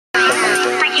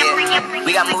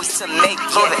We got moves to make,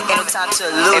 yeah. Ain't no time to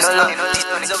lose.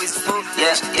 These always move,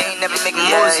 yeah. They ain't never making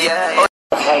moves, yeah.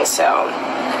 Okay, so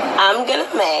I'm gonna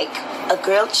make a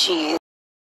grilled cheese,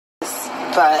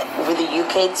 but with a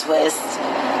UK twist.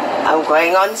 I'm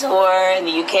going on tour in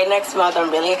the UK next month. I'm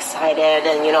really excited,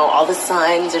 and you know, all the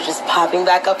signs are just popping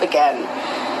back up again.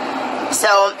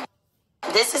 So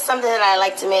this is something that I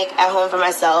like to make at home for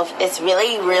myself. It's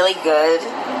really, really good.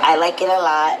 I like it a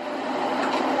lot.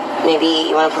 Maybe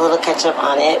you want to put a little ketchup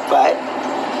on it, but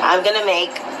I'm gonna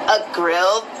make a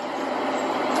grilled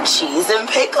cheese and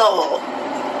pickle.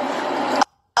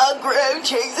 A grilled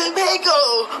cheese and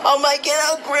pickle. Oh my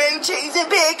God, a grilled cheese and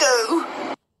pickle.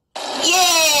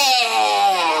 Yeah!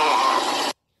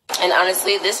 And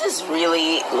honestly, this is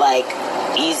really like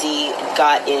easy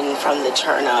got in from the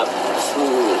turn up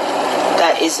food.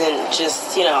 That isn't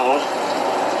just, you know,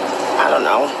 I don't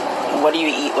know. What do you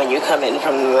eat when you come in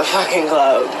from the fucking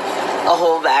club? A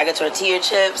whole bag of tortilla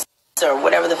chips or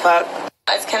whatever the fuck.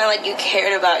 It's kind of like you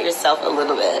cared about yourself a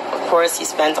little bit. Of course, you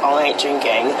spent all night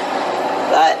drinking.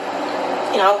 But,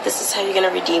 you know, this is how you're going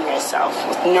to redeem yourself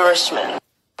with nourishment.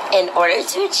 In order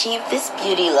to achieve this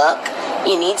beauty look,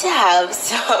 you need to have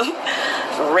some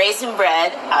raisin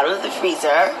bread out of the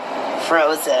freezer,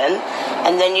 frozen,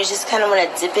 and then you just kind of want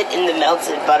to dip it in the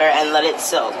melted butter and let it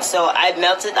soak. So I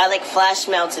like flash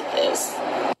melted this.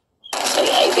 So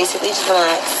yeah, you basically just want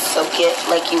to soak it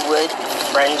like you would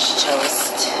French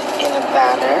toast in a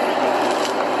batter.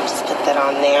 Just put that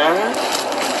on there.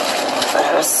 Let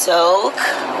her soak.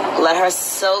 Let her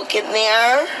soak in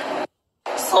there.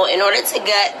 So in order to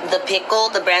get the pickle,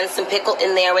 the Branston pickle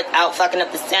in there without fucking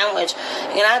up the sandwich,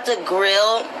 you're going to have to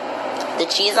grill the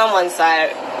cheese on one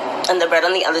side and the bread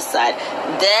on the other side.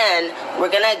 Then we're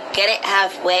going to get it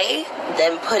halfway,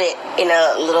 then put it in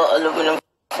a little aluminum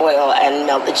foil and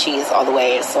melt the cheese all the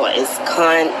way so it's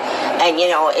cunt. And, you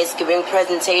know, it's giving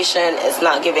presentation. It's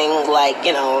not giving, like,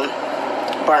 you know,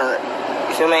 burnt.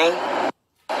 You feel me?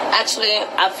 Actually,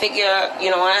 I figure,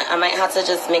 you know what, I might have to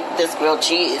just make this grilled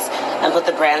cheese and put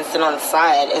the Branston on the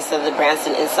side instead of the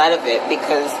Branston inside of it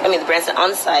because, the Branston on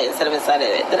the side instead of inside of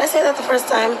it. Did I say that the first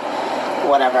time?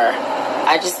 Whatever.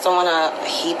 I just don't want to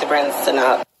heat the Branston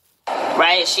up.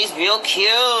 Right, she's real cute.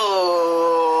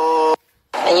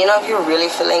 And you know, if you're really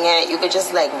feeling it, you could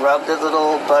just like rub the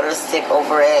little butter stick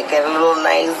over it, get a little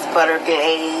nice butter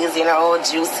glaze, you know,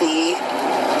 juicy,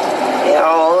 you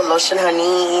know, lotion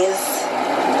honeys.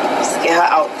 Just get her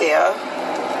out there.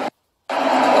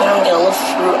 I'm get a little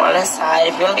fruit on the side.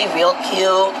 If you want to be real cute,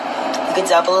 you could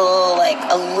dab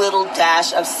a little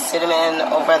dash of cinnamon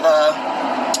over the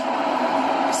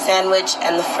sandwich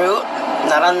and the fruit,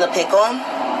 not on the pickle.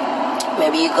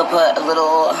 Maybe you could put a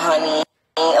little honey,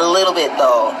 a little bit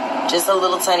though, just a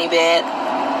little tiny bit.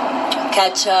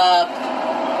 Ketchup.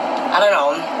 I don't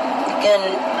know.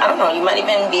 You might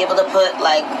even be able to put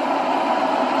like,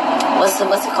 what's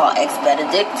it called? Eggs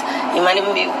Benedict. You might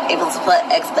even be able to put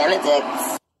Eggs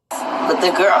Benedicts with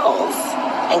the girls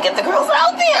and get the girls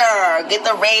out there. Get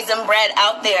the raisin bread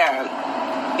out there.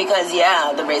 Because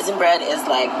yeah, the raisin bread is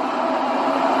like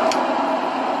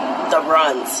the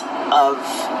runt of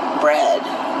bread.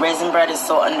 Raisin bread is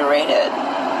so underrated.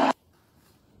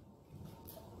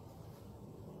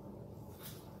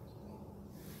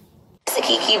 It's a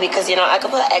kiki because, you know, I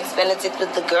could put Eggs Benedict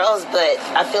with the girls, but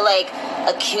I feel like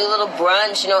a cute little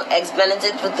brunch, you know, Eggs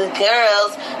Benedict with the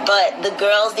girls, but the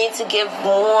girls need to give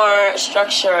more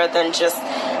structure than just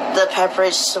the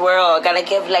pepperidge swirl. Gotta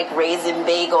give like raisin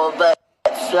bagel, but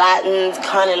flattened,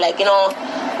 kind of like, you know,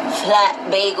 flat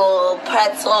bagel,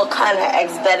 pretzel, kind of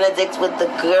Eggs Benedict with the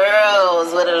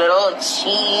girls, with a little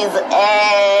cheese,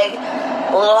 egg,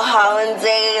 a little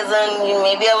hollandaise, and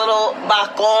maybe a little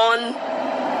bacon,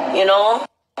 you know?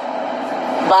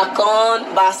 Bacon,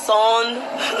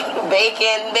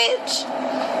 bacon, bitch.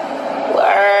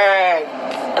 Word.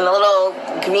 And a little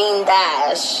green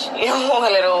dash. You know,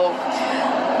 a little,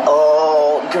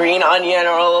 green onion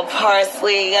or a little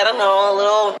parsley. I don't know, a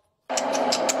little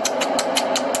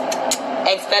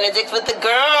Eggs Benedict with the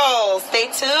girls. Stay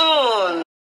tuned.